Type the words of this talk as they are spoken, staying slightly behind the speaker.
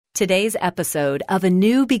Today's episode of A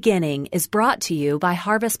New Beginning is brought to you by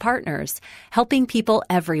Harvest Partners, helping people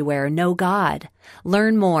everywhere know God.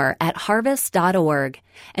 Learn more at harvest.org.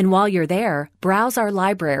 And while you're there, browse our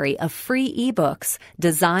library of free ebooks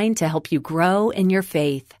designed to help you grow in your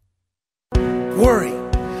faith. Worry.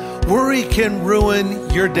 Worry can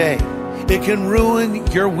ruin your day. It can ruin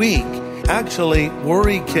your week. Actually,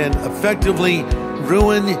 worry can effectively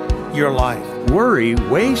ruin your life. Worry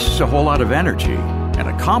wastes a whole lot of energy and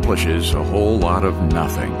accomplishes a whole lot of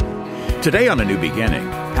nothing. Today on A New Beginning,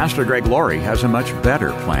 Pastor Greg Laurie has a much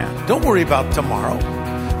better plan. Don't worry about tomorrow.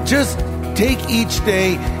 Just take each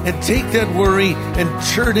day and take that worry and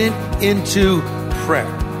turn it into prayer.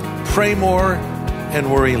 Pray more and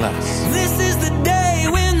worry less. This is the day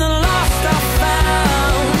when the lost are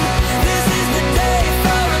found. This is the day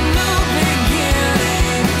for a new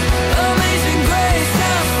beginning. Amazing grace,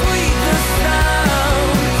 how sweet the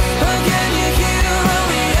sound. Again you hear all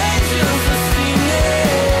the angels are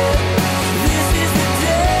singing. This is the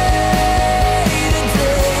day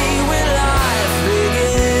when life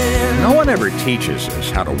begins. No one ever teaches us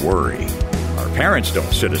how to worry. Our parents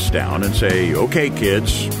don't sit us down and say, "Okay,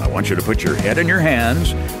 kids, I want you to put your head in your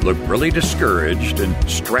hands, look really discouraged, and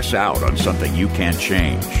stress out on something you can't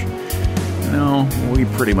change." No, we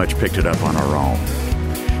pretty much picked it up on our own.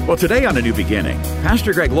 Well, today on A New Beginning,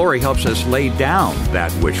 Pastor Greg Laurie helps us lay down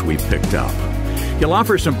that which we picked up. He'll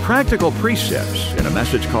offer some practical precepts in a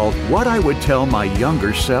message called What I Would Tell My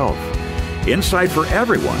Younger Self. Insight for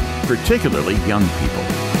everyone, particularly young people.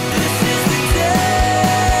 This is the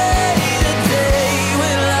day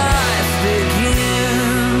when life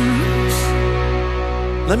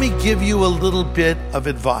begins. Let me give you a little bit of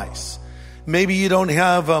advice. Maybe you don't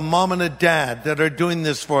have a mom and a dad that are doing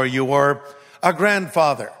this for you, or a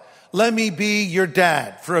grandfather. Let me be your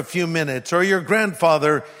dad for a few minutes, or your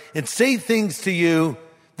grandfather, and say things to you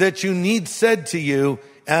that you need said to you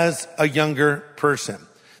as a younger person.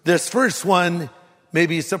 This first one may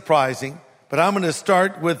be surprising, but I'm going to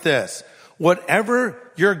start with this. Whatever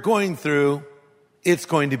you're going through, it's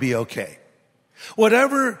going to be okay.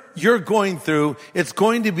 Whatever you're going through, it's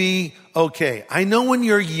going to be okay. I know when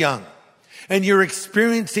you're young and you're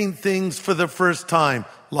experiencing things for the first time,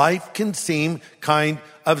 life can seem kind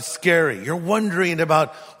of scary. You're wondering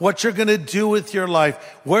about what you're going to do with your life,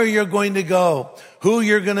 where you're going to go, who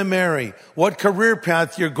you're going to marry, what career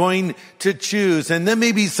path you're going to choose. And then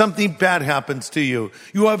maybe something bad happens to you.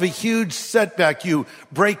 You have a huge setback. You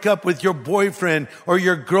break up with your boyfriend or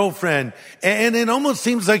your girlfriend, and it almost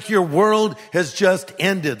seems like your world has just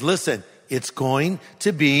ended. Listen, it's going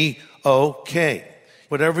to be okay.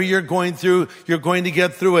 Whatever you're going through, you're going to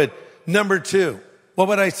get through it. Number two, what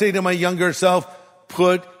would I say to my younger self?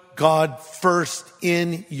 Put God first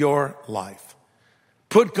in your life.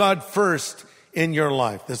 Put God first in your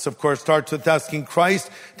life. This, of course, starts with asking Christ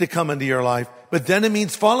to come into your life, but then it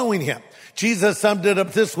means following him. Jesus summed it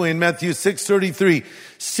up this way in Matthew 6:33.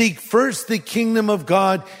 Seek first the kingdom of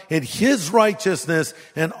God and his righteousness,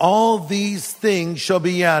 and all these things shall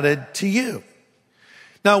be added to you.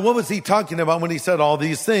 Now, what was he talking about when he said all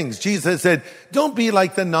these things? Jesus said, don't be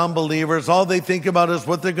like the non-believers. All they think about is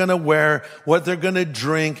what they're going to wear, what they're going to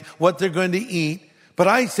drink, what they're going to eat. But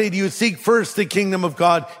I say to you, seek first the kingdom of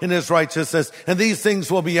God and his righteousness, and these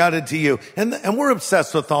things will be added to you. And we're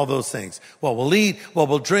obsessed with all those things. What we'll eat, what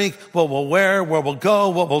we'll drink, what we'll wear, where we'll go,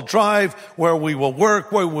 what we'll drive, where we will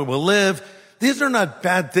work, where we will live. These are not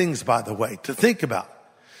bad things, by the way, to think about.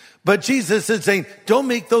 But Jesus is saying, don't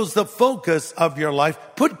make those the focus of your life.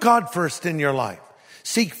 Put God first in your life.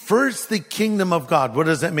 Seek first the kingdom of God. What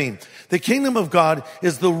does that mean? The kingdom of God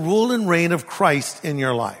is the rule and reign of Christ in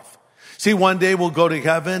your life. See, one day we'll go to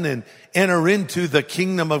heaven and enter into the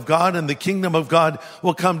kingdom of God, and the kingdom of God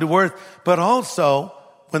will come to earth. But also,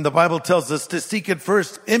 when the Bible tells us to seek it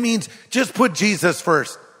first, it means just put Jesus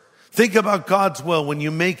first. Think about God's will when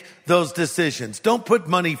you make those decisions. Don't put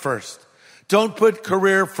money first. Don't put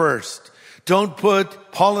career first. Don't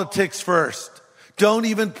put politics first. Don't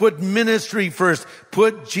even put ministry first.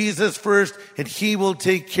 Put Jesus first, and he will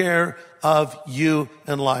take care of you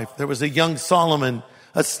in life. There was a young Solomon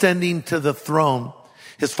ascending to the throne.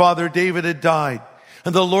 His father David had died.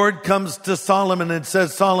 And the Lord comes to Solomon and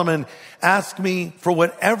says, Solomon, ask me for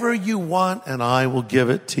whatever you want, and I will give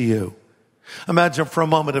it to you. Imagine for a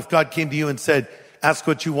moment if God came to you and said, ask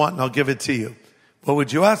what you want and I'll give it to you. What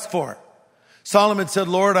would you ask for? Solomon said,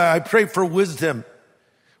 Lord, I pray for wisdom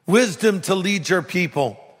to lead your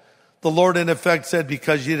people. The Lord, in effect, said,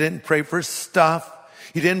 because you didn't pray for stuff,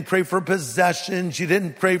 you didn't pray for possessions, you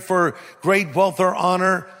didn't pray for great wealth or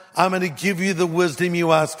honor, I'm going to give you the wisdom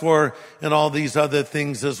you ask for and all these other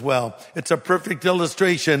things as well. It's a perfect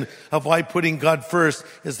illustration of why putting God first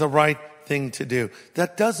is the right thing to do.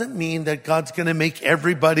 That doesn't mean that God's going to make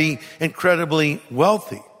everybody incredibly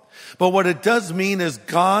wealthy. But what it does mean is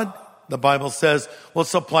God, the Bible says, will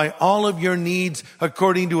supply all of your needs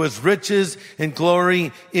according to his riches and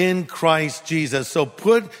glory in Christ Jesus. So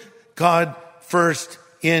put God first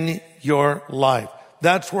in your life.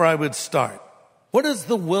 That's where I would start. What is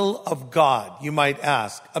the will of God, you might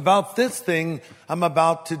ask, about this thing I'm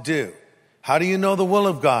about to do? How do you know the will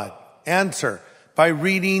of God? Answer, by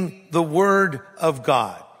reading the Word of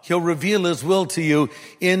God. He'll reveal his will to you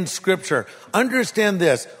in Scripture. Understand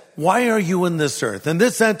this. Why are you in this earth? And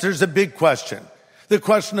this answers a big question. The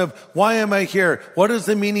question of, why am I here? What is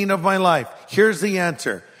the meaning of my life? Here's the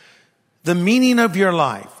answer. The meaning of your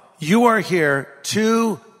life, you are here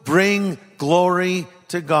to bring glory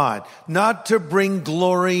to God, not to bring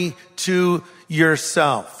glory to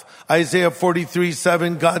yourself. Isaiah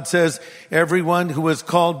 43:7, God says, everyone who is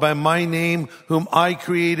called by my name, whom I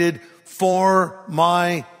created for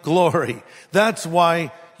my glory. That's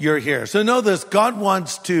why you're here. So know this, God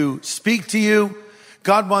wants to speak to you.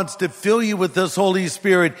 God wants to fill you with this Holy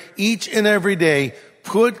Spirit each and every day.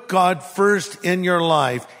 Put God first in your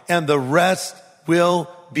life and the rest will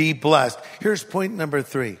be blessed. Here's point number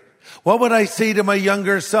 3. What would I say to my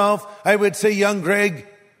younger self? I would say, young Greg,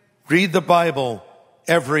 read the Bible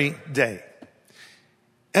every day.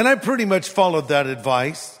 And I pretty much followed that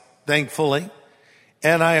advice, thankfully.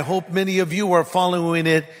 And I hope many of you are following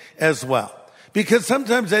it as well. Because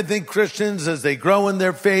sometimes I think Christians, as they grow in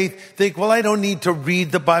their faith, think, well, I don't need to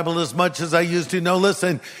read the Bible as much as I used to. No,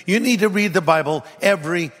 listen, you need to read the Bible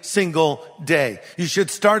every single day. You should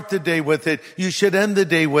start the day with it. You should end the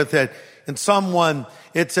day with it. In Psalm 1,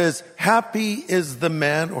 it says, happy is the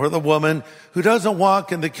man or the woman who doesn't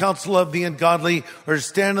walk in the counsel of the ungodly or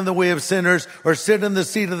stand in the way of sinners or sit in the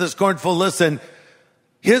seat of the scornful. Listen,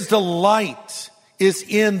 his delight is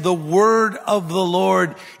in the word of the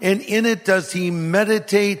Lord, and in it does he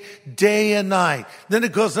meditate day and night. Then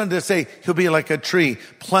it goes on to say, he'll be like a tree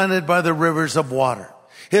planted by the rivers of water.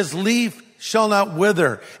 His leaf shall not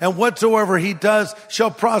wither, and whatsoever he does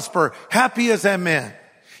shall prosper. Happy is that man.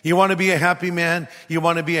 You want to be a happy man? You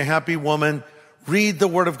want to be a happy woman? Read the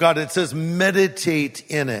Word of God. It says meditate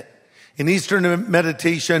in it. In Eastern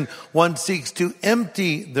meditation, one seeks to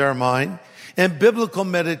empty their mind. In biblical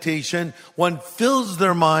meditation, one fills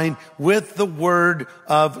their mind with the Word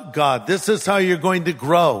of God. This is how you're going to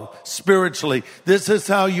grow spiritually. This is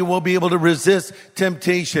how you will be able to resist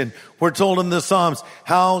temptation. We're told in the Psalms,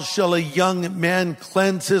 how shall a young man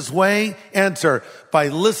cleanse his way? Answer, by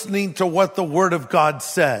listening to what the Word of God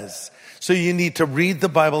says. So you need to read the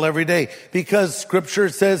Bible every day because Scripture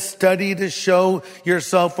says, study to show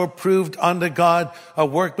yourself approved unto God, a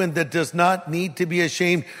workman that does not need to be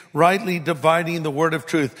ashamed, rightly dividing the word of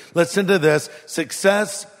truth. Listen to this.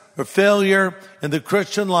 Success or failure in the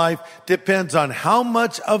Christian life depends on how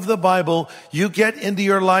much of the Bible you get into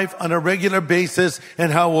your life on a regular basis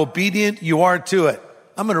and how obedient you are to it.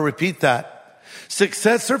 I'm going to repeat that.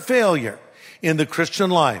 Success or failure in the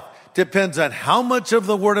Christian life depends on how much of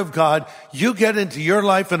the Word of God you get into your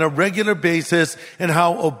life on a regular basis and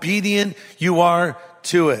how obedient you are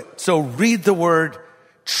to it. So read the Word,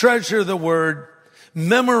 treasure the Word,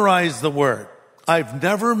 memorize the Word. I've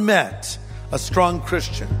never met a strong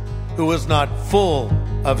Christian who is not full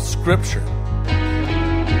of Scripture.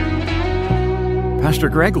 Pastor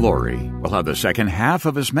Greg Laurie will have the second half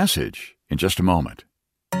of his message in just a moment.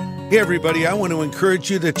 Hey everybody, I want to encourage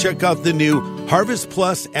you to check out the new Harvest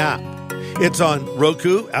Plus app. It's on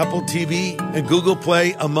Roku, Apple TV, and Google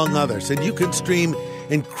Play, among others. And you can stream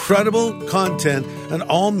incredible content on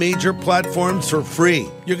all major platforms for free.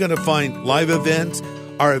 You're going to find live events,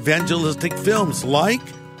 our evangelistic films like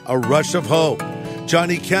A Rush of Hope,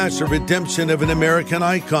 Johnny Cash, The Redemption of an American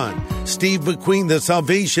Icon, Steve McQueen, The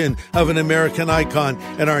Salvation of an American Icon,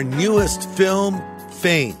 and our newest film,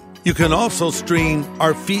 Fame. You can also stream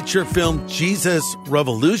our feature film, Jesus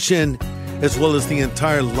Revolution, as well as the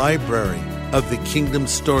entire library of the Kingdom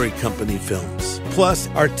Story Company films. Plus,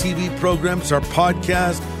 our TV programs, our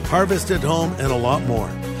podcast, Harvest at Home, and a lot more.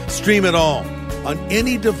 Stream it all on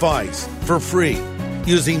any device for free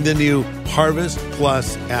using the new Harvest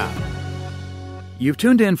Plus app. You've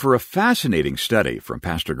tuned in for a fascinating study from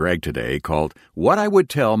Pastor Greg today called What I Would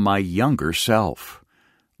Tell My Younger Self.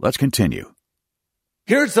 Let's continue.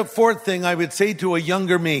 Here's the fourth thing I would say to a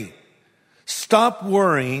younger me. Stop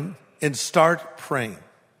worrying and start praying.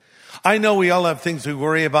 I know we all have things we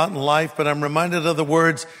worry about in life, but I'm reminded of the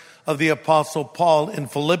words of the Apostle Paul in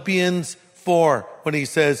Philippians 4 when he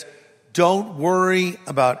says, don't worry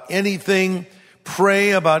about anything.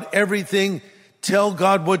 Pray about everything. Tell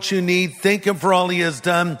God what you need. Thank him for all he has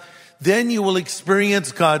done. Then you will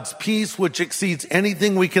experience God's peace, which exceeds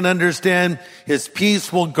anything we can understand. His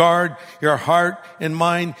peace will guard your heart and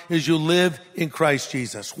mind as you live in Christ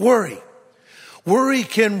Jesus. Worry. Worry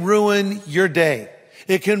can ruin your day.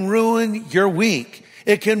 It can ruin your week.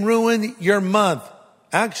 It can ruin your month.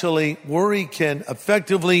 Actually, worry can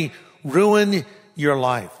effectively ruin your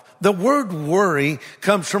life. The word worry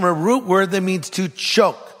comes from a root word that means to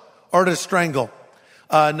choke or to strangle.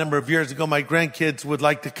 A number of years ago, my grandkids would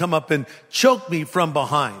like to come up and choke me from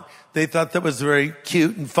behind. They thought that was very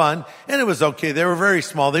cute and fun, and it was okay. They were very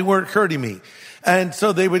small. They weren't hurting me. And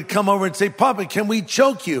so they would come over and say, Papa, can we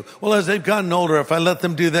choke you? Well, as they've gotten older, if I let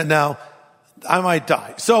them do that now, I might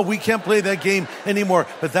die. So we can't play that game anymore.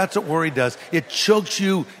 But that's what worry does. It chokes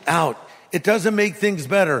you out. It doesn't make things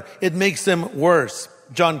better. It makes them worse.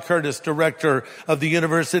 John Curtis, director of the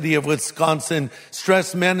University of Wisconsin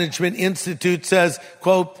Stress Management Institute, says,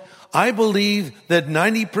 quote, I believe that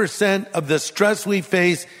 90% of the stress we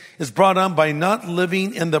face is brought on by not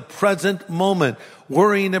living in the present moment,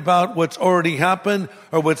 worrying about what's already happened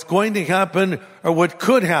or what's going to happen or what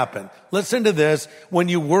could happen. Listen to this. When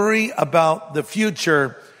you worry about the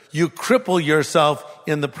future, you cripple yourself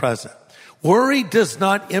in the present. Worry does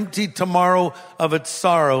not empty tomorrow of its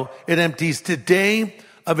sorrow. It empties today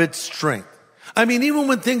of its strength. I mean, even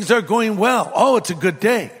when things are going well, oh, it's a good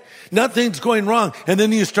day. Nothing's going wrong. And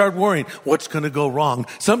then you start worrying, what's going to go wrong?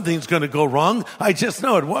 Something's going to go wrong. I just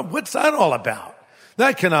know it. What's that all about?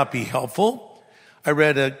 That cannot be helpful. I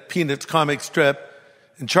read a Peanuts comic strip,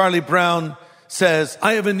 and Charlie Brown says,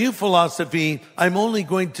 I have a new philosophy. I'm only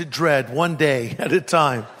going to dread one day at a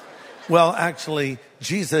time. Well, actually,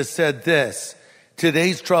 Jesus said this,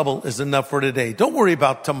 today's trouble is enough for today. Don't worry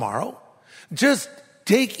about tomorrow. Just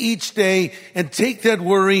take each day and take that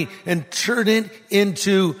worry and turn it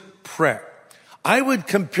into prayer. I would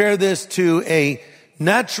compare this to a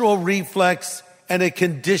natural reflex and a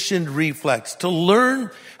conditioned reflex. To learn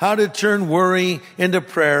how to turn worry into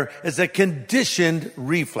prayer is a conditioned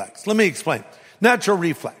reflex. Let me explain. Natural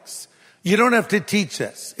reflex. You don't have to teach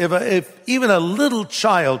this. If even a little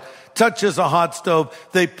child touches a hot stove,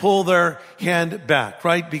 they pull their hand back,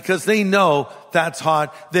 right? Because they know that's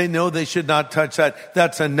hot. They know they should not touch that.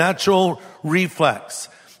 That's a natural reflex.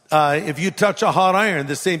 If you touch a hot iron,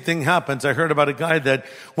 the same thing happens. I heard about a guy that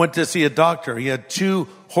went to see a doctor. He had 2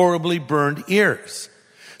 horribly burned ears.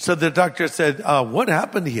 So the doctor said, what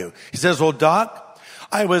happened to you? He says, well, doc,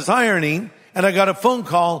 I was ironing and I got a phone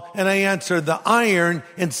call and I answered the iron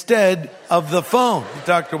instead of the phone. The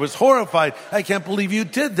doctor was horrified. I can't believe you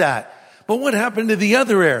did that. But what happened to the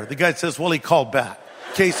other ear? The guy says, well, he called back.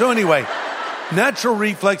 Okay, so anyway, natural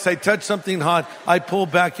reflex, I touch something hot, I pull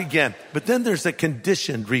back again. But then there's a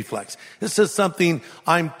conditioned reflex. This is something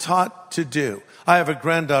I'm taught to do. I have a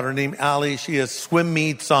granddaughter named Allie. She has swim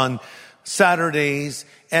meets on Saturdays.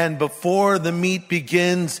 And before the meet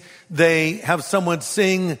begins, they have someone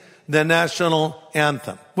sing the national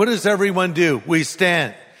anthem. What does everyone do? We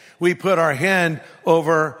stand. We put our hand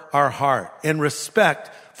over our heart in respect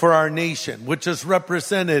for our nation, which is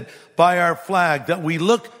represented by our flag that we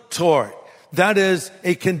look toward. That is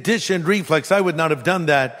a conditioned reflex. I would not have done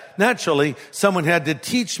that naturally. Someone had to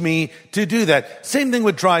teach me to do that. Same thing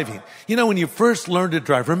with driving. You know, when you first learn to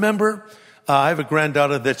drive, remember, I have a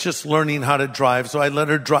granddaughter that's just learning how to drive. So I let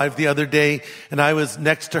her drive the other day and I was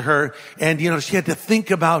next to her and, she had to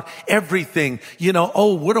think about everything.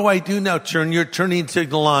 Oh, what do I do now? Turn your turning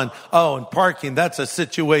signal on. Oh, and parking. That's a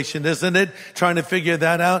situation, isn't it? Trying to figure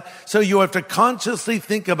that out. So you have to consciously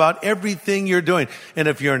think about everything you're doing. And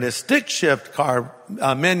if you're in a stick shift car,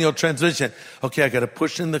 manual transmission. Okay, I got to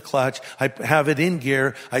push in the clutch. I have it in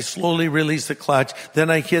gear. I slowly release the clutch. Then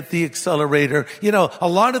I hit the accelerator. A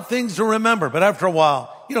lot of things to remember, but after a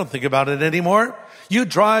while, you don't think about it anymore. You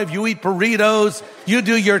drive, you eat burritos, you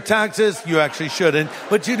do your taxes. You actually shouldn't,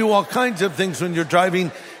 but you do all kinds of things when you're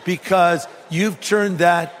driving because you've turned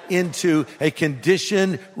that into a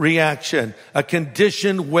conditioned reaction, a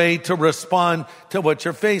conditioned way to respond to what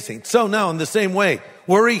you're facing. So now in the same way,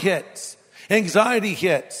 worry hits. Anxiety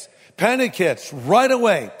hits, panic hits, right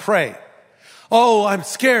away, pray. Oh, I'm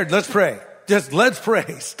scared, let's pray. Just let's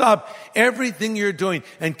pray. Stop everything you're doing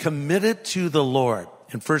and commit it to the Lord.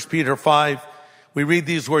 In 1 Peter 5, we read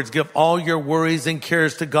these words, give all your worries and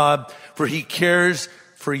cares to God, for he cares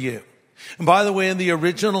for you. And by the way, in the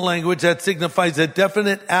original language, that signifies a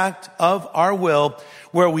definite act of our will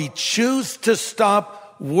where we choose to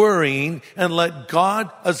stop worrying and let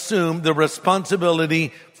God assume the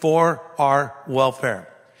responsibility for our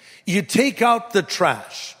welfare. You take out the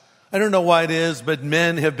trash. I don't know why it is, but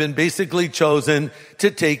men have been basically chosen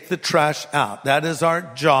to take the trash out. That is our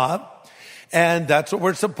job, and that's what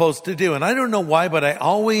we're supposed to do. And I don't know why, but I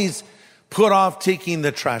always put off taking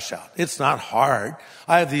the trash out. It's not hard.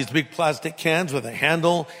 I have these big plastic cans with a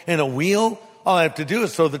handle and a wheel. All I have to do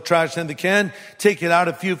is throw the trash in the can, take it out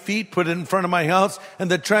a few feet, put it in front of my house, and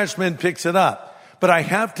the trash man picks it up. But I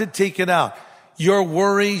have to take it out. Your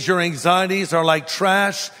worries, your anxieties are like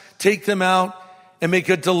trash. Take them out and make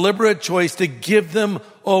a deliberate choice to give them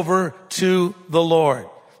over to the Lord.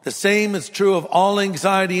 The same is true of all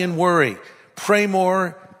anxiety and worry. Pray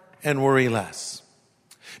more and worry less.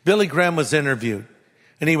 Billy Graham was interviewed,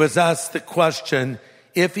 and he was asked the question,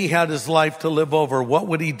 if he had his life to live over, what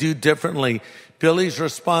would he do differently? Billy's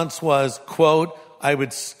response was, quote, I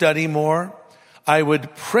would study more, I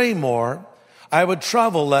would pray more, I would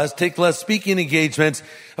travel less, take less speaking engagements.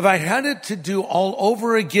 If I had it to do all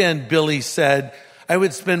over again, Billy said, I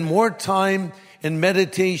would spend more time in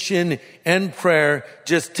meditation and prayer,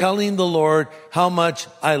 just telling the Lord how much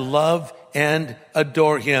I love and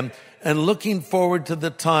adore him, and looking forward to the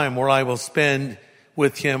time where I will spend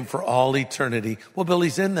with him for all eternity. Well,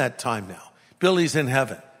 Billy's in that time now. Billy's in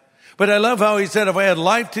heaven. But I love how he said, if I had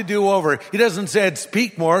life to do over, he doesn't say I'd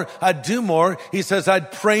speak more, I'd do more. He says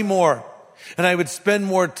I'd pray more, and I would spend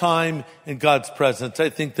more time in God's presence. I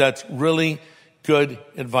think that's really good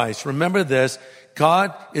advice. Remember this,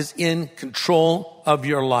 God is in control of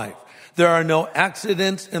your life. There are no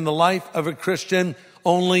accidents in the life of a Christian,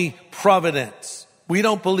 only providence. We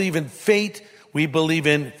don't believe in fate, we believe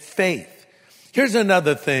in faith. Here's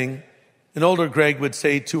another thing an older Greg would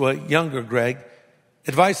say to a younger Greg.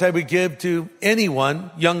 Advice I would give to anyone,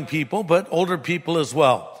 young people, but older people as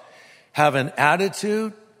well. Have an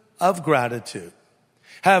attitude of gratitude.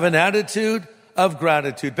 Have an attitude of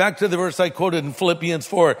gratitude. Back to the verse I quoted in Philippians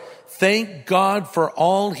 4. Thank God for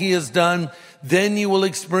all he has done. Then you will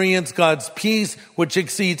experience God's peace, which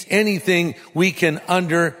exceeds anything we can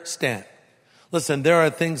understand. Listen, there are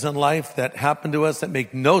things in life that happen to us that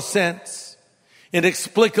make no sense.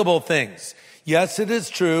 Inexplicable things. Yes, it is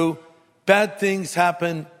true. Bad things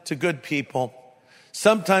happen to good people.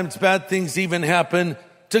 Sometimes bad things even happen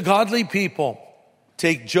to godly people.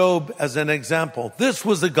 Take Job as an example. This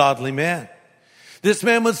was a godly man. This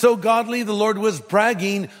man was so godly, the Lord was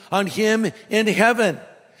bragging on him in heaven.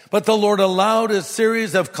 But the Lord allowed a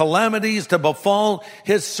series of calamities to befall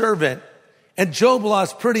his servant. And Job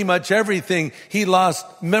lost pretty much everything. He lost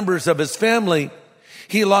members of his family.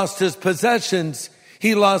 He lost his possessions.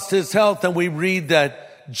 He lost his health. And we read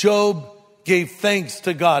that Job gave thanks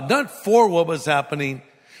to God, not for what was happening,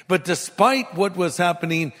 but despite what was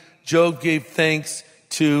happening, Job gave thanks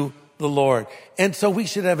to the Lord. And so we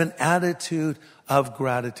should have an attitude of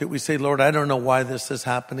gratitude. We say, Lord, I don't know why this is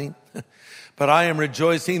happening, but I am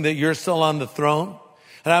rejoicing that you're still on the throne.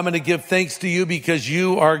 And I'm going to give thanks to you because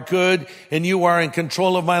you are good and you are in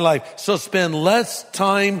control of my life. So spend less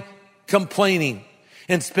time complaining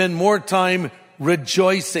and spend more time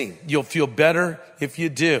rejoicing. You'll feel better if you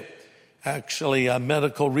do. Actually,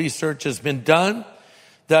 medical research has been done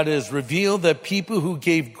that has revealed that people who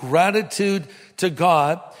gave gratitude to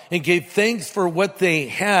God and gave thanks for what they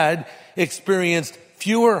had experienced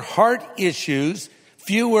fewer heart issues,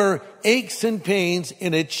 fewer aches and pains,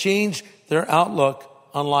 and it changed their outlook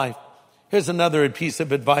on life. Here's another piece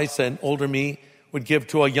of advice that an older me would give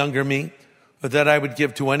to a younger me, or that I would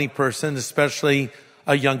give to any person, especially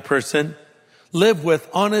a young person. Live with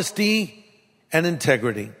honesty and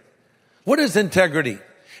integrity. What is integrity?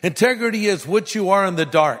 Integrity is what you are in the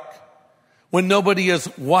dark when nobody is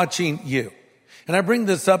watching you. And I bring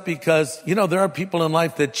this up because, there are people in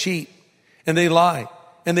life that cheat and they lie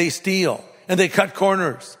and they steal and they cut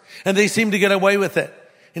corners and they seem to get away with it.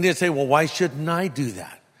 And you say, well, why shouldn't I do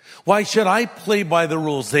that? Why should I play by the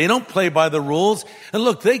rules? They don't play by the rules. And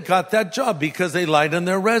look, they got that job because they lied on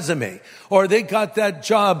their resume. Or they got that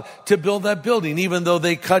job to build that building even though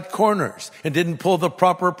they cut corners and didn't pull the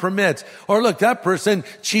proper permits. Or look, that person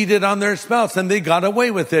cheated on their spouse and they got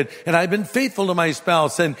away with it. And I've been faithful to my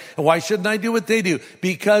spouse. And why shouldn't I do what they do?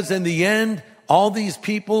 Because in the end, all these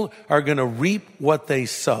people are going to reap what they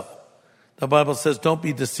sow. The Bible says, don't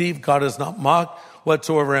be deceived. God is not mocked.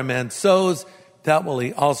 Whatsoever a man sows, that will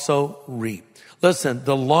he also reap. Listen,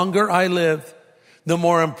 the longer I live, the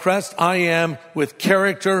more impressed I am with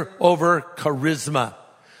character over charisma.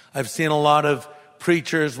 I've seen a lot of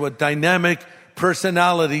preachers with dynamic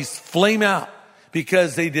personalities flame out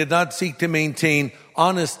because they did not seek to maintain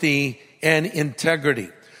honesty and integrity.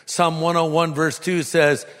 Psalm 101 verse 2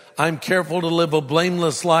 says, I'm careful to live a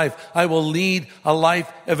blameless life. I will lead a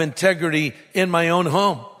life of integrity in my own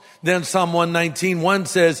home. Then Psalm 119:1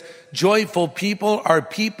 says, joyful people are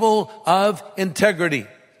people of integrity.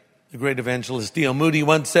 The great evangelist D.L. Moody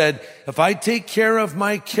once said, if I take care of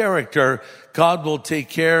my character, God will take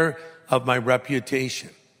care of my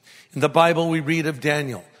reputation. In the Bible, we read of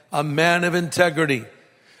Daniel, a man of integrity,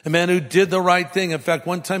 a man who did the right thing. In fact,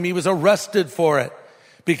 one time he was arrested for it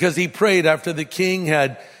because he prayed after the king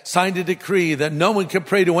had signed a decree that no one could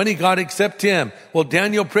pray to any god except him. Well,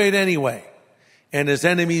 Daniel prayed anyway. And his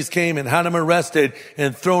enemies came and had him arrested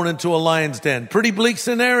and thrown into a lion's den. Pretty bleak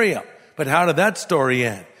scenario. But how did that story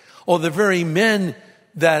end? Oh, the very men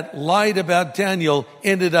that lied about Daniel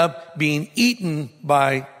ended up being eaten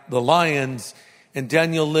by the lions, and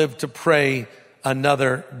Daniel lived to pray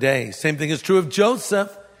another day. Same thing is true of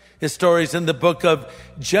Joseph. His story is in the book of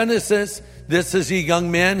Genesis. This is a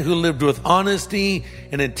young man who lived with honesty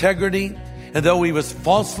and integrity, and though he was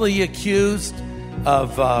falsely accused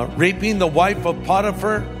of raping the wife of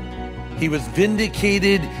Potiphar, he was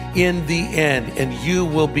vindicated in the end, and you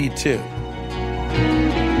will be too.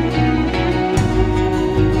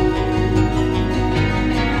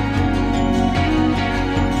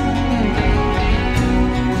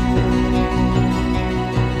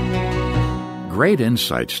 Great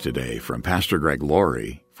insights today from Pastor Greg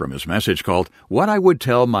Laurie from his message called What I Would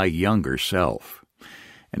Tell My Younger Self.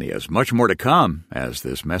 And he has much more to come as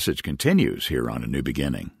this message continues here on A New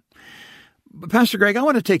Beginning. But Pastor Greg, I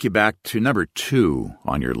want to take you back to number 2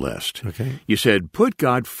 on your list. Okay. You said, put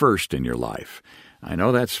God first in your life. I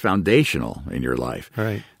know that's foundational in your life. All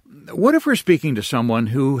right. What if we're speaking to someone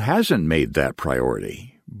who hasn't made that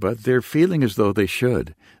priority, but they're feeling as though they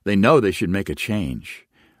should? They know they should make a change.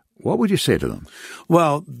 What would you say to them?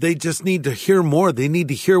 Well, they just need to hear more. They need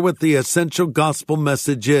to hear what the essential gospel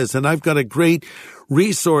message is. And I've got a great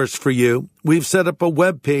resource for you. We've set up a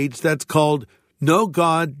web page that's called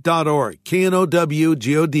knowgod.org,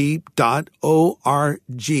 knowgod.org.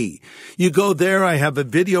 You go there, I have a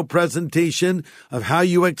video presentation of how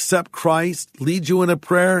you accept Christ, lead you in a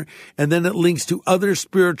prayer, and then it links to other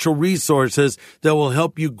spiritual resources that will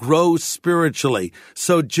help you grow spiritually.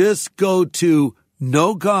 So just go to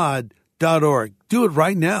knowgod.org. Do it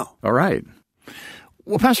right now. All right.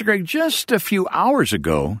 Well, Pastor Greg, just a few hours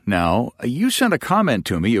ago now, you sent a comment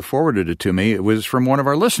to me. You forwarded it to me. It was from one of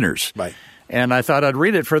our listeners. Right. And I thought I'd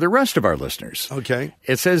read it for the rest of our listeners. Okay.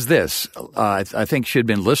 It says this. I think she had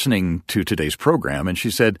been listening to today's program, and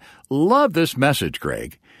she said, love this message,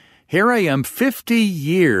 Greg. Here I am 50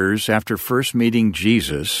 years after first meeting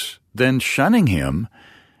Jesus, then shunning him,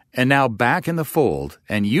 and now back in the fold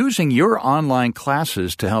and using your online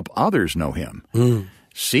classes to help others know him.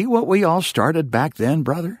 See what we all started back then,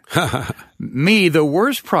 brother? Me, the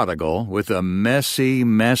worst prodigal with a messy,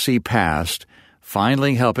 messy past,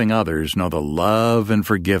 finally helping others know the love and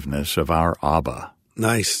forgiveness of our Abba.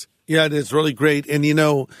 Nice. Yeah, it is really great. And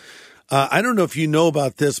I don't know if you know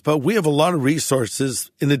about this, but we have a lot of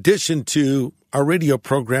resources in addition to our radio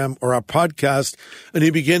program or our podcast, A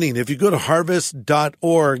New Beginning. If you go to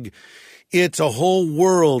harvest.org, it's a whole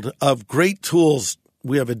world of great tools.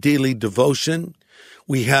 We have a daily devotion.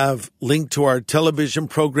 We have linked to our television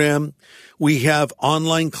program. We have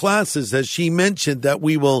online classes, as she mentioned, that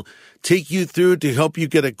we will take you through to help you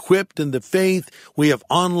get equipped in the faith. We have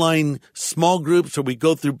online small groups where we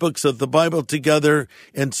go through books of the Bible together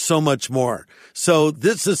and so much more. So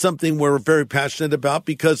this is something we're very passionate about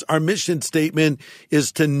because our mission statement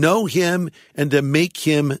is to know him and to make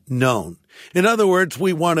him known. In other words,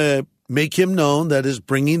 we want to make him known, that is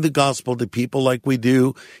bringing the gospel to people like we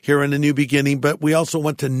do here in A New Beginning, but we also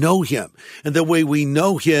want to know him. And the way we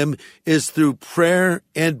know him is through prayer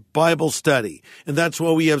and Bible study. And that's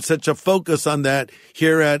why we have such a focus on that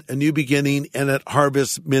here at A New Beginning and at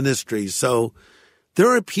Harvest Ministries. So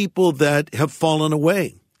there are people that have fallen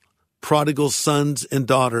away, prodigal sons and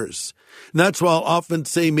daughters. And that's why I'll often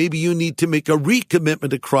say maybe you need to make a recommitment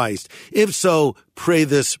to Christ. If so, pray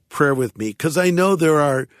this prayer with me, because I know there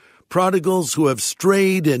are prodigals who have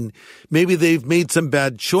strayed and maybe they've made some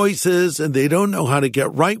bad choices and they don't know how to get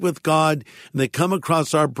right with God, and they come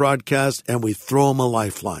across our broadcast and we throw them a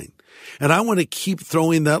lifeline. And I want to keep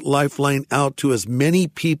throwing that lifeline out to as many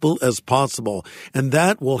people as possible. And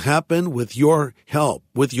that will happen with your help,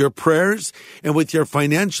 with your prayers, and with your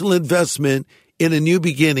financial investment in A New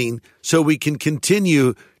Beginning, so we can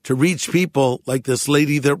continue to reach people like this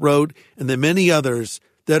lady that wrote and the many others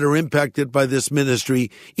that are impacted by this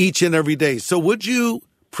ministry each and every day. So would you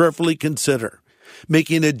prayerfully consider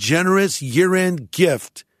making a generous year-end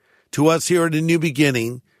gift to us here at A New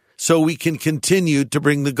Beginning so we can continue to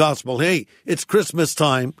bring the gospel? Hey, it's Christmas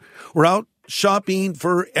time. We're out shopping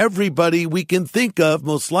for everybody we can think of,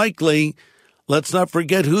 most likely. Let's not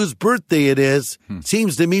forget whose birthday it is.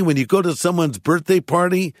 Seems to me when you go to someone's birthday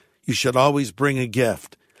party, you should always bring a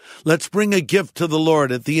gift. Let's bring a gift to the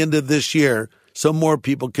Lord at the end of this year so more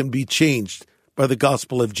people can be changed by the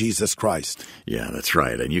gospel of Jesus Christ. Yeah, that's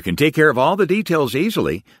right. And you can take care of all the details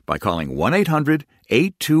easily by calling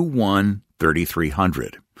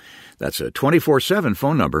 1-800-821-3300. That's a 24/7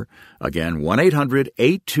 phone number. Again,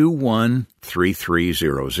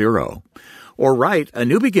 1-800-821-3300. Or write A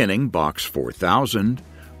New Beginning, Box 4000,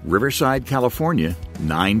 Riverside, California,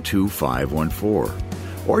 92514.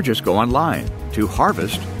 Or just go online to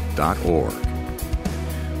harvest.org.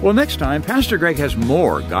 Well, next time, Pastor Greg has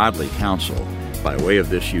more godly counsel by way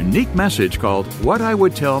of this unique message called What I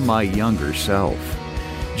Would Tell My Younger Self.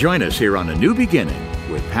 Join us here on A New Beginning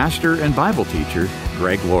with pastor and Bible teacher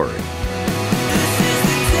Greg Laurie.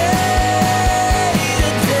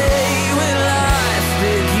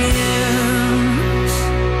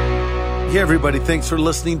 Hey, everybody. Thanks for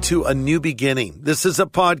listening to A New Beginning. This is a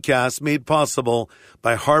podcast made possible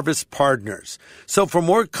by Harvest Partners. So for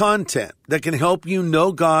more content that can help you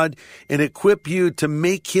know God and equip you to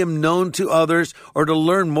make Him known to others, or to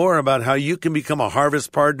learn more about how you can become a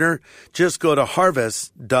Harvest Partner, just go to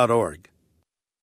harvest.org.